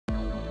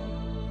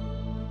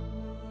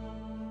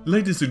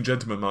Ladies and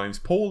gentlemen, my name is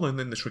Paul, and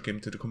in this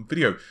Rick-Im-to-the-Com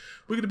video,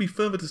 we're going to be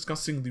further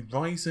discussing the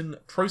Ryzen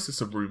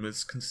processor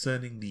rumours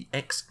concerning the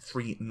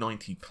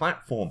X390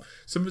 platform.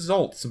 Some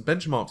results, some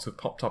benchmarks have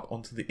popped up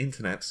onto the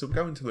internet, so we'll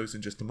go into those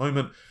in just a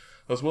moment,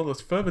 as well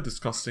as further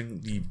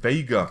discussing the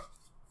Vega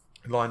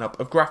lineup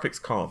of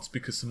graphics cards,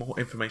 because some more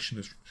information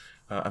has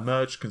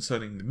emerged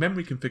concerning the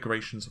memory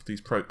configurations of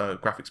these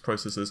graphics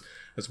processors,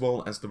 as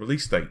well as the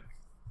release date.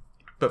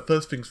 But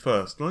first things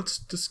first, let's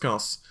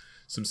discuss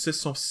some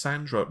Syssoft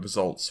Sandra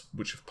results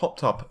which have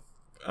popped up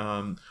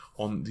on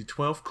the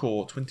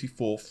 12-core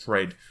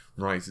 24-thread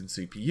Ryzen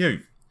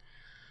CPU.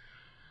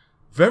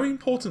 Very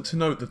important to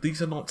note that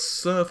these are not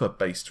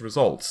server-based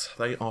results.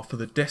 They are for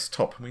the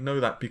desktop, and we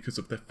know that because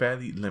of their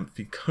fairly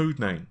lengthy code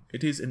name.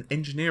 It is an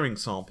engineering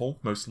sample.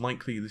 Most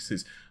likely this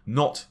is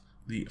not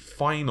the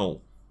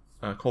final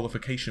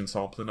qualification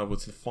sample, in other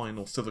words the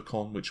final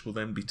silicon which will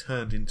then be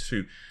turned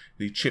into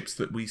the chips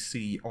that we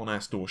see on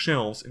our store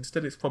shelves.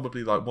 Instead it's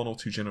probably like 1 or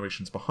 2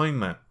 generations behind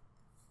that.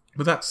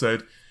 With that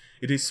said,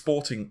 it is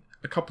sporting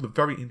a couple of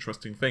very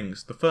interesting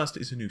things. The first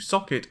is a new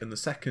socket, and the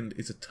second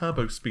is a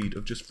turbo speed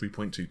of just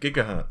 3.2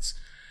 GHz.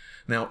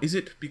 Now, is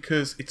it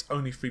because it's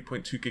only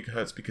 3.2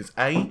 GHz because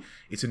A,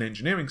 it's an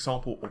engineering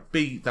sample, or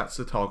B, that's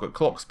the target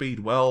clock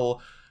speed?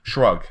 Well,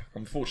 shrug.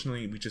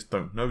 Unfortunately, we just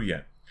don't know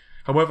yet.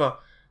 However,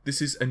 this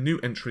is a new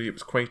entry. It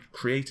was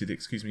created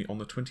on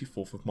the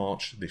 24th of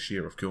March this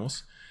year, of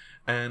course.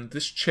 And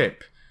this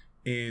chip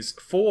is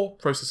 4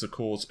 processor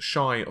cores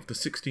shy of the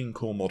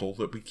 16-core model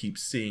that we keep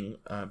seeing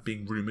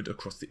being rumoured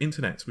across the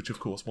internet, which of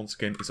course, once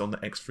again, is on the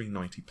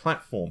X390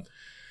 platform.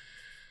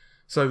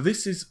 So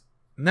this is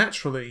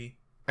naturally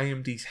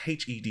AMD's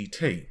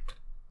HEDT.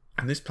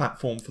 And this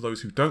platform, for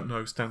those who don't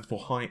know, stands for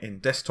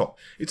high-end desktop.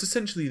 It's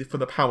essentially for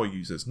the power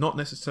users, not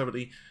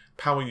necessarily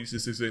power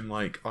users as in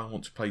like, I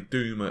want to play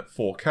Doom at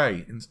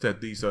 4K.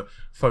 Instead, these are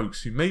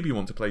folks who maybe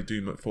want to play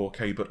Doom at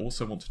 4K, but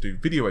also want to do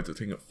video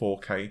editing at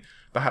 4K,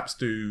 perhaps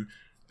do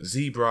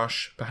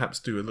ZBrush, perhaps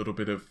do a little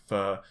bit of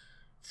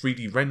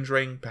 3D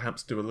rendering,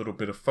 perhaps do a little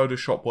bit of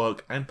Photoshop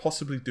work, and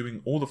possibly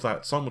doing all of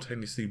that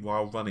simultaneously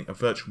while running a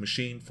virtual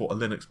machine for a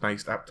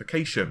Linux-based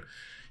application.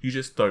 You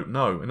just don't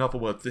know. In other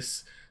words,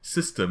 this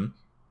system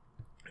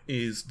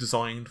is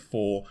designed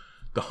for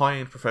the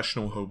high-end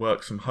professional who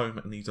works from home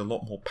and needs a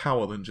lot more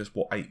power than just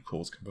what 8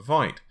 cores can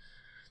provide.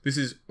 This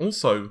is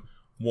also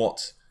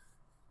what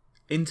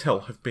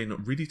Intel have been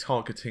really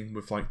targeting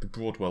with like the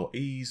Broadwell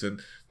E's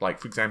and like,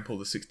 for example,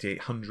 the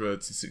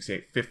 6800s,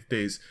 the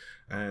 6850s,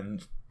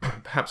 and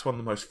perhaps one of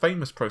the most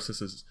famous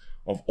processors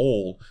of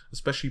all,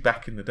 especially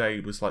back in the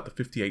day, was like the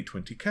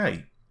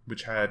 5820K,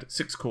 which had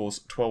 6 cores,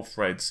 12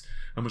 threads,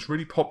 and was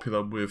really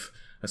popular with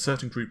a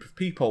certain group of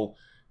people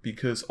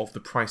because of the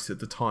price at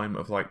the time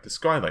of like the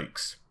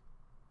Skylakes.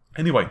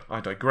 Anyway, I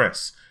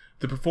digress.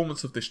 The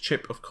performance of this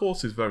chip, of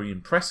course, is very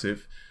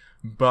impressive,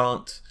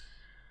 but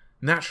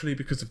naturally,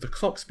 because of the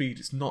clock speed,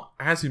 it's not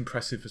as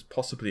impressive as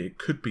possibly it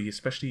could be,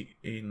 especially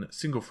in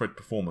single-thread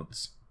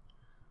performance.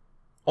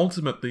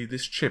 Ultimately,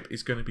 this chip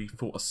is going to be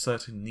for a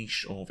certain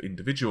niche of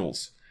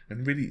individuals,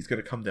 and really it's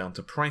going to come down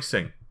to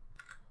pricing.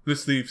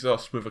 This leaves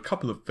us with a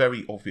couple of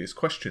very obvious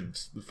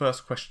questions. The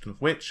first question of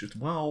which is,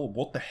 well,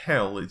 what the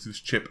hell is this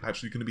chip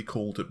actually going to be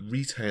called at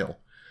retail?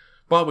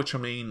 By which I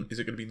mean, is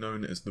it going to be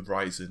known as the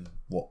Ryzen,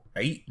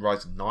 8,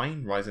 Ryzen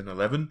 9, Ryzen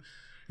 11?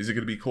 Is it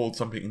going to be called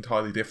something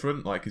entirely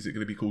different? Like, is it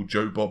going to be called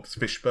Joe Bob's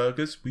Fish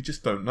Burgers? We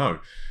just don't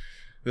know.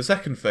 The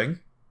second thing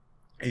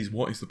is,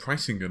 what is the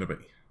pricing going to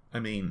be? I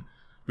mean,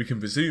 we can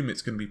presume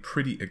it's going to be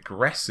pretty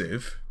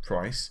aggressive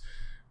price,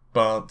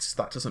 but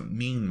that doesn't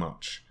mean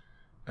much.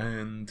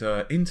 And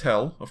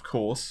Intel, of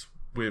course,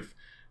 with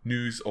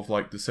news of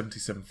like the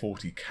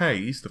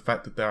 7740Ks, the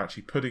fact that they're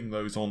actually putting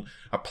those on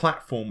a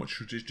platform which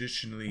would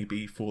traditionally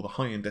be for the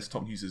high-end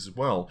desktop users as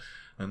well,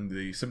 and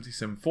the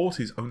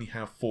 7740s only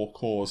have 4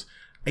 cores,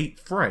 8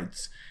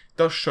 threads,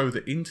 does show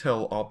that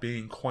Intel are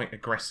being quite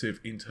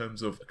aggressive in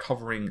terms of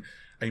covering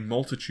a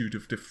multitude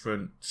of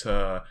different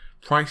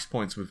price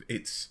points with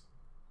its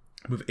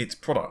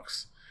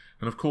products.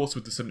 And of course,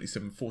 with the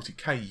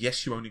 7740K,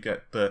 yes, you only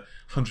get the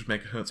 100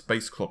 MHz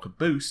base clock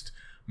boost,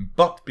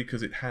 but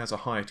because it has a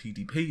higher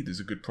TDP,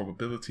 there's a good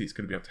probability it's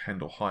going to be able to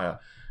handle higher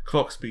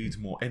clock speeds,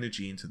 more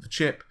energy into the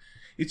chip.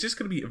 It's just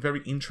going to be a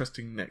very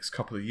interesting next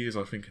couple of years,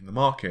 I think, in the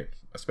market,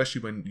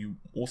 especially when you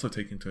also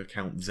take into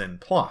account Zen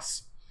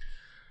Plus.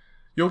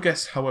 Your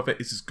guess, however,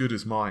 is as good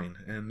as mine,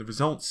 and the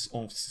results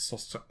of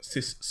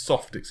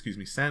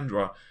Syssoft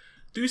Sandra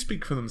do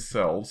speak for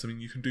themselves. I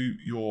mean, you can do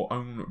your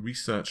own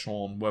research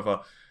on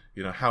whether,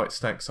 you know, how it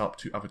stacks up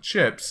to other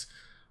chips,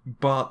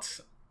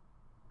 but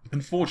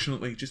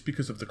unfortunately, just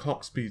because of the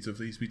clock speeds of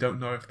these, we don't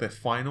know if they're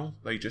final.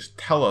 They just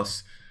tell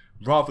us,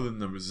 rather than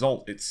the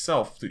result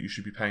itself, that you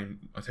should be paying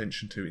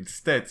attention to.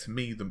 Instead, to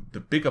me, the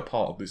bigger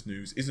part of this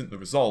news isn't the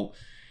result,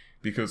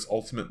 because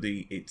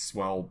ultimately it's,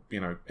 well, you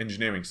know,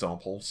 engineering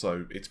sample,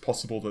 so it's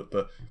possible that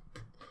the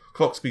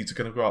clock speeds are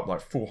going to go up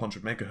like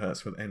 400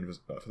 MHz for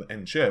the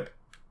end chip.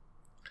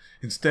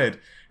 Instead,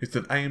 it's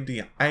that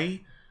AMD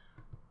A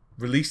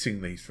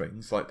releasing these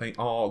things. Like, they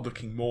are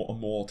looking more and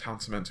more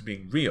tantamount to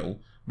being real,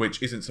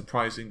 which isn't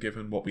surprising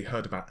given what we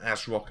heard about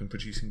ASRock and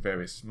producing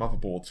various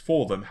motherboards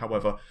for them.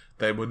 However,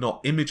 they were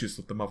not images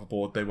of the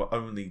motherboard, they were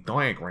only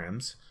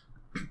diagrams.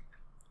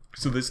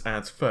 So this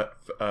adds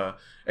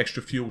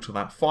extra fuel to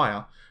that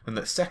fire. And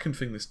the second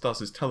thing this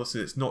does is tell us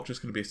that it's not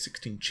just going to be a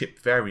 16-chip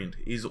variant,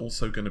 it is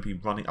also going to be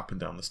running up and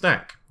down the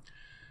stack.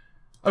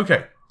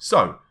 Okay,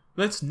 so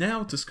let's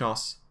now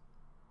discuss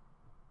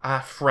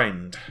our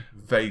friend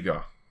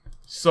Vega.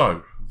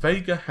 So,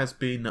 Vega has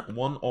been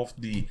one of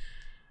the,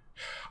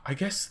 I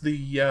guess,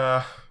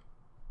 the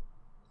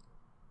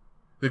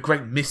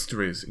great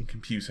mysteries in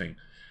computing.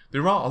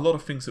 There are a lot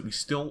of things that we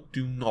still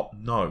do not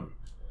know.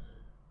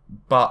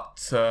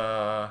 But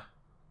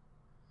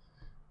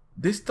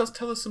this does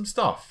tell us some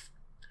stuff.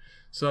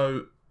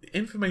 So, the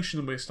information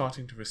that we're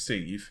starting to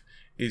receive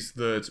is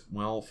that,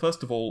 well,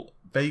 first of all,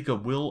 Vega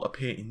will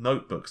appear in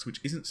notebooks, which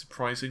isn't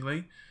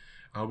surprisingly.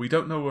 We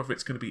don't know whether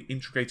it's going to be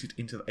integrated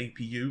into the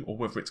APU or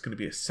whether it's going to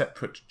be a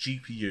separate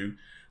GPU,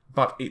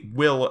 but it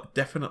will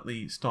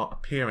definitely start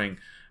appearing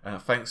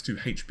thanks to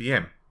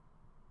HBM.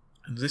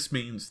 And this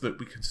means that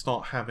we can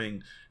start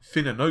having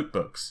thinner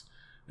notebooks,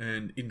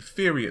 and in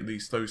theory at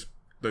least those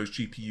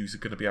GPUs are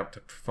going to be able to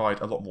provide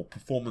a lot more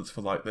performance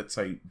for, like, let's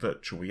say,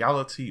 virtual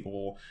reality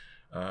or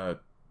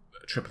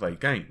AAA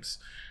games.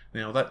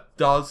 Now, that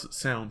does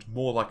sound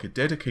more like a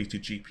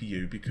dedicated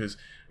GPU, because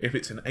if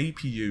it's an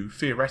APU,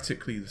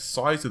 theoretically the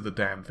size of the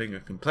damn thing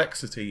and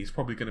complexity is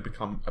probably going to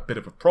become a bit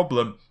of a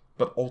problem,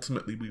 but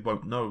ultimately we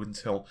won't know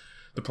until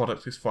the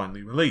product is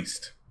finally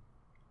released.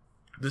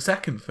 The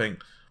second thing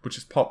which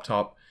has popped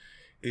up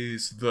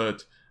is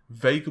that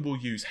Vega will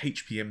use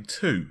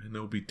HBM2, and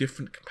there will be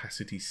different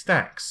capacity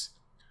stacks.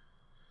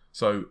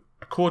 So,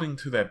 according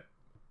to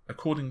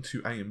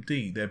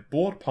AMD, their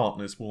board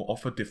partners will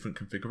offer different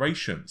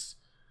configurations.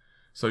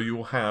 So you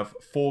will have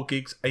 4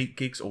 gigs, 8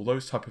 gigs, all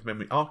those type of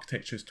memory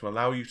architectures to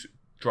allow you to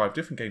drive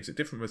different games at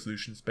different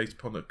resolutions based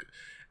upon the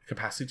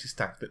capacity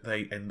stack that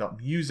they end up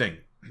using.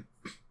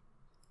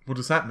 What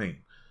does that mean?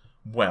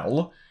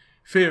 Well,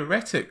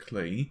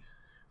 theoretically,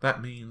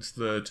 that means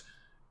that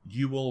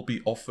you will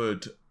be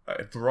offered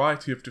a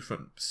variety of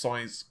different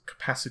size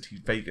capacity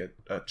Vega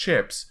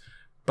chips,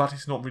 but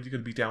it's not really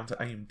going to be down to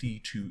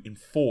AMD to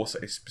enforce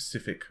a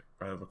specific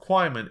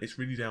requirement. It's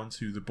really down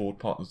to the board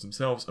partners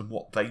themselves and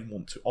what they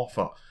want to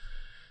offer.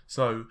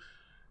 So,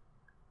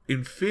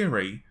 in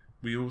theory,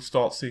 we will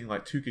start seeing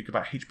like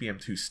 2GB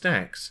HBM2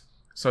 stacks,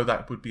 so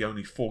that would be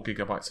only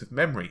 4GB of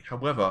memory.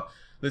 However,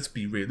 let's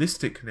be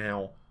realistic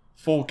now.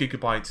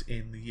 4GB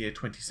in the year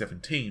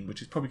 2017,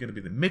 which is probably going to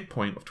be the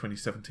midpoint of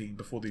 2017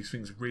 before these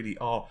things really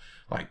are,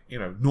 like, you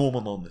know,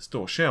 normal on the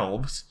store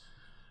shelves.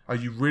 Are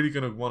you really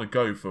going to want to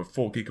go for a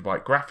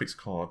 4GB graphics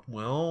card?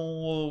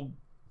 Well,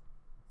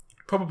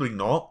 probably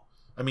not.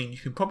 I mean, you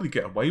can probably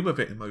get away with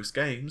it in most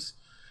games,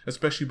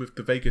 especially with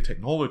the Vega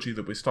technology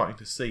that we're starting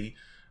to see.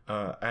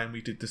 And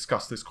we did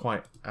discuss this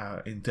quite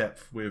in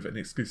depth with an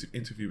exclusive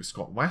interview with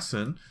Scott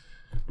Wasson,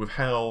 with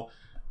how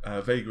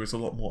Vega is a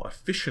lot more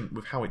efficient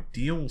with how it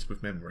deals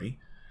with memory.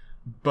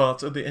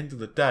 But at the end of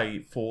the day,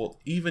 for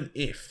even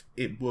if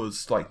it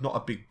was like not a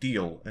big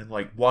deal and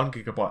like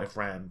 1GB of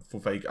RAM for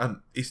Vega,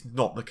 and it's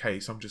not the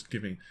case, I'm just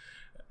giving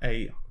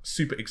a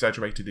super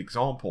exaggerated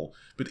example,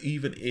 but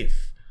even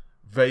if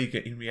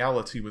Vega in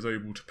reality was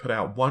able to put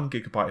out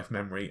 1GB of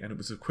memory and it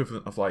was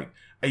equivalent of like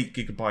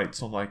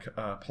 8GB on like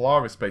a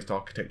Polaris based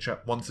architecture,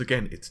 once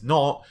again it's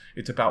not,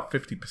 it's about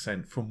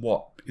 50% from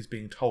what is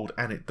being told,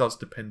 and it does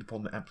depend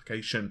upon the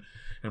application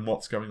and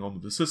what's going on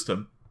with the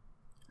system.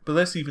 But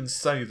let's even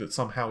say that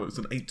somehow it was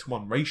an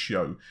 8:1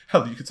 ratio.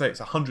 Hell, you could say it's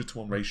a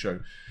 100:1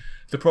 ratio.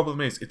 The problem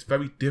is it's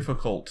very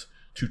difficult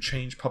to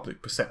change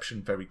public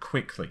perception very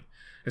quickly.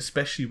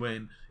 Especially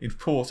when, of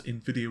course,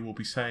 NVIDIA will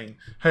be saying,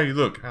 hey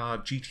look, our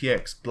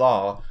GTX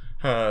blah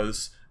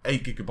has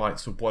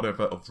 8GB of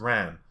whatever of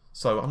RAM.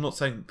 So I'm not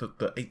saying that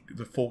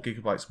the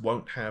 4GB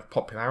won't have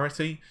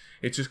popularity.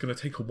 It's just going to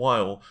take a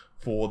while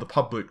for the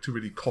public to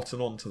really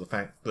cotton on to the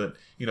fact that,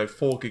 you know,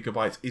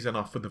 4GB is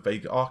enough for the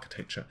Vega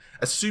architecture.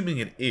 Assuming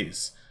it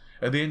is.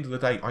 At the end of the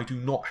day, I do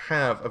not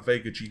have a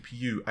Vega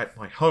GPU at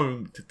my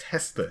home to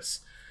test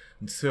this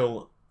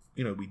until,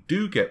 you know, we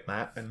do get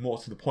that, and more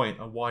to the point,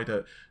 a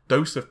wider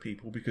dose of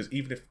people, because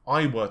even if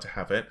I were to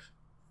have it,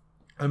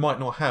 I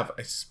might not have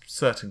a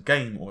certain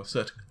game or a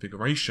certain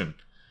configuration.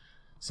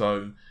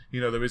 So,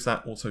 you know, there is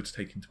that also to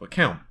take into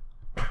account.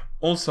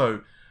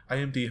 Also,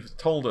 AMD has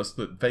told us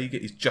that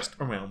Vega is just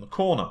around the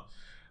corner.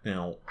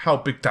 Now, how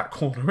big that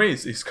corner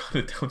is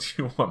kind of down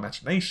to your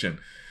imagination.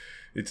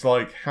 It's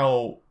like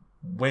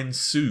when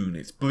soon,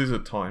 it's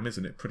Blizzard time,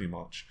 isn't it, pretty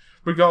much?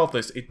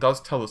 Regardless, it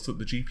does tell us that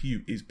the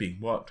GPU is being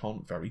worked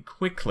on very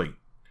quickly.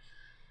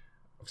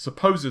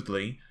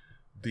 Supposedly,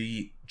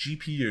 the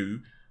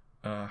GPU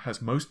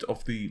has most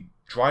of the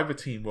driver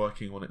team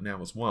working on it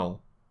now as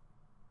well.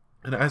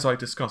 And as I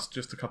discussed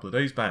just a couple of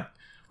days back,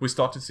 we're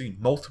starting to see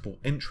multiple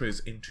entries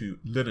into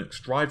Linux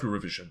driver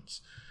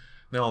revisions.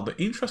 Now, the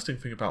interesting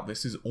thing about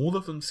this is all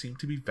of them seem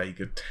to be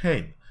Vega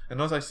 10.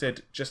 And as I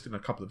said just in a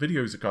couple of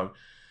videos ago,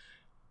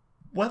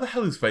 where the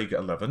hell is Vega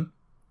 11?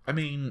 I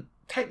mean,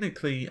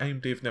 technically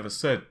AMD have never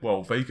said,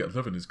 well, Vega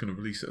 11 is going to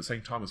release at the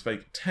same time as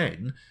Vega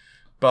 10,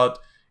 but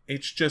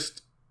it's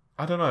just,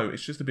 I don't know,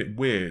 it's just a bit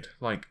weird.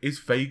 Like, is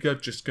Vega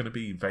just going to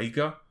be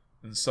Vega?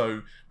 And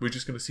so we're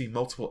just going to see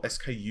multiple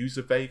SKUs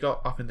of Vega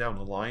up and down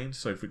the line.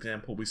 So, for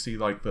example, we see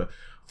like the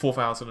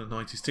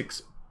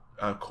 4096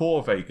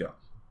 core Vega.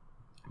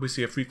 We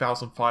see a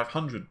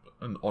 3500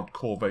 and odd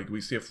core Vega.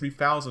 We see a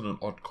 3000 and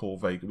odd core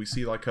Vega. We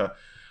see like a,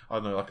 I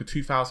don't know, like a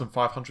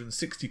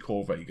 2560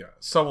 core Vega.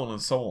 So on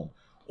and so on.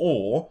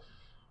 Or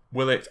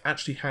will it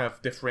actually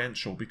have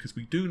differential? Because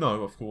we do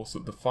know, of course,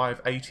 that the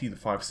 580, the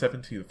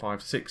 570, the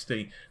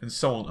 560, and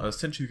so on are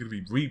essentially going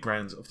to be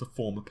rebrands of the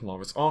former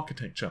Polaris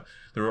architecture.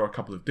 There are a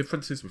couple of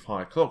differences with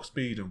higher clock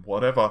speed and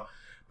whatever,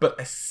 but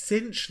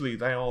essentially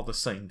they are the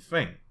same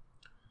thing.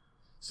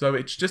 So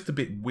it's just a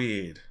bit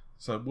weird.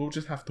 So we'll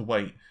just have to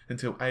wait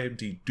until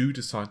AMD do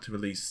decide to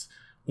release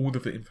all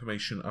of the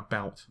information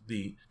about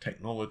the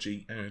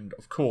technology and,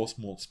 of course,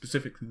 more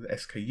specifically the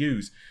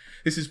SKUs.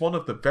 This is one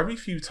of the very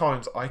few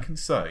times I can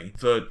say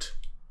that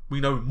we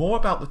know more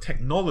about the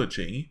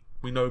technology,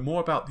 we know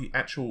more about the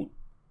actual,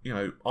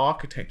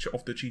 architecture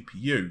of the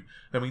GPU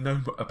than we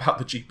know about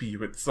the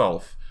GPU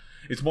itself.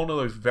 It's one of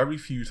those very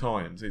few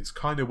times. It's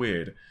kind of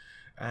weird.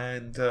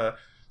 And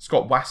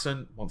Scott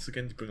Wasson, once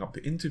again to bring up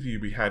the interview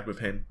we had with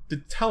him,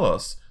 did tell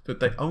us that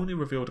they only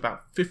revealed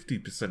about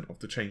 50% of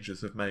the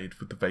changes they've made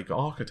for the Vega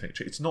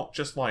architecture. It's not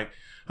just like,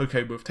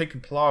 okay, we've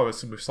taken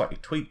Polaris and we've slightly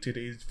tweaked it.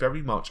 It is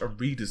very much a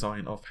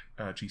redesign of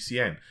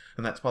GCN,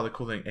 and that's why they're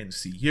calling it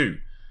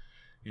NCU.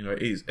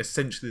 It is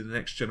essentially the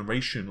next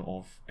generation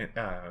of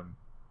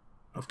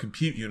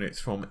compute units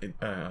from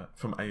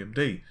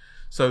AMD.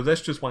 So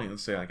let's just wait and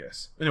see, I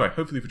guess. Anyway,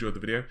 hopefully you've enjoyed the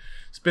video.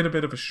 It's been a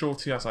bit of a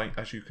shorty,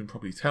 as you can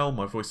probably tell.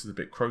 My voice is a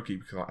bit croaky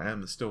because I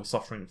am still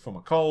suffering from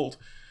a cold.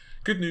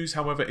 Good news,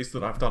 however, is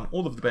that I've done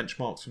all of the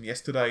benchmarks from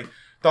yesterday,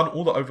 done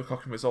all the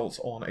overclocking results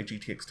on a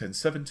GTX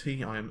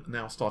 1070. I am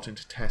now starting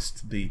to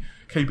test the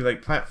Kaby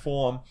Lake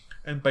platform,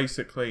 and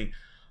basically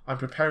I'm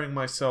preparing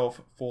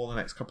myself for the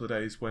next couple of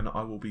days when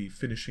I will be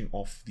finishing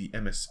off the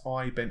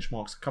MSI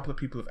benchmarks. A couple of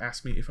people have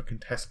asked me if I can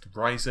test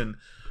Ryzen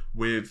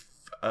with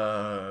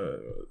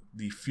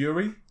the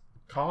Fury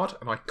card,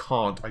 and I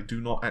can't. I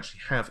do not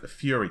actually have a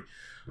Fury.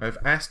 I've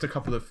asked a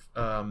couple of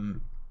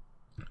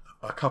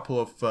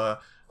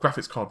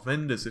graphics card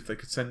vendors if they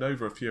could send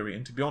over a Fury,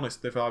 and to be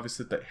honest, they've either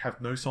said they have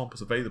no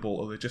samples available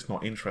or they're just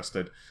not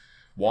interested.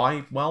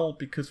 Why? Well,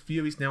 because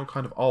Fury's now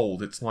kind of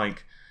old. It's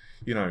like,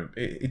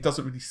 it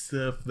doesn't really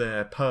serve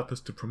their purpose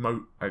to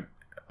promote a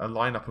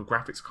lineup of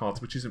graphics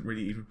cards which isn't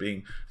really even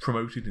being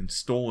promoted in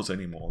stores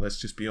anymore. Let's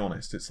just be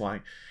honest. It's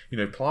like,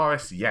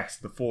 Polaris, yes,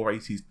 the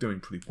 480 is doing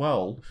pretty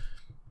well,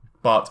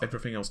 but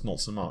everything else not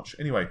so much.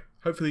 Anyway,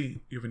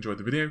 hopefully you've enjoyed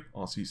the video.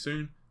 I'll see you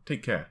soon.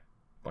 Take care.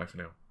 Bye for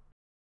now.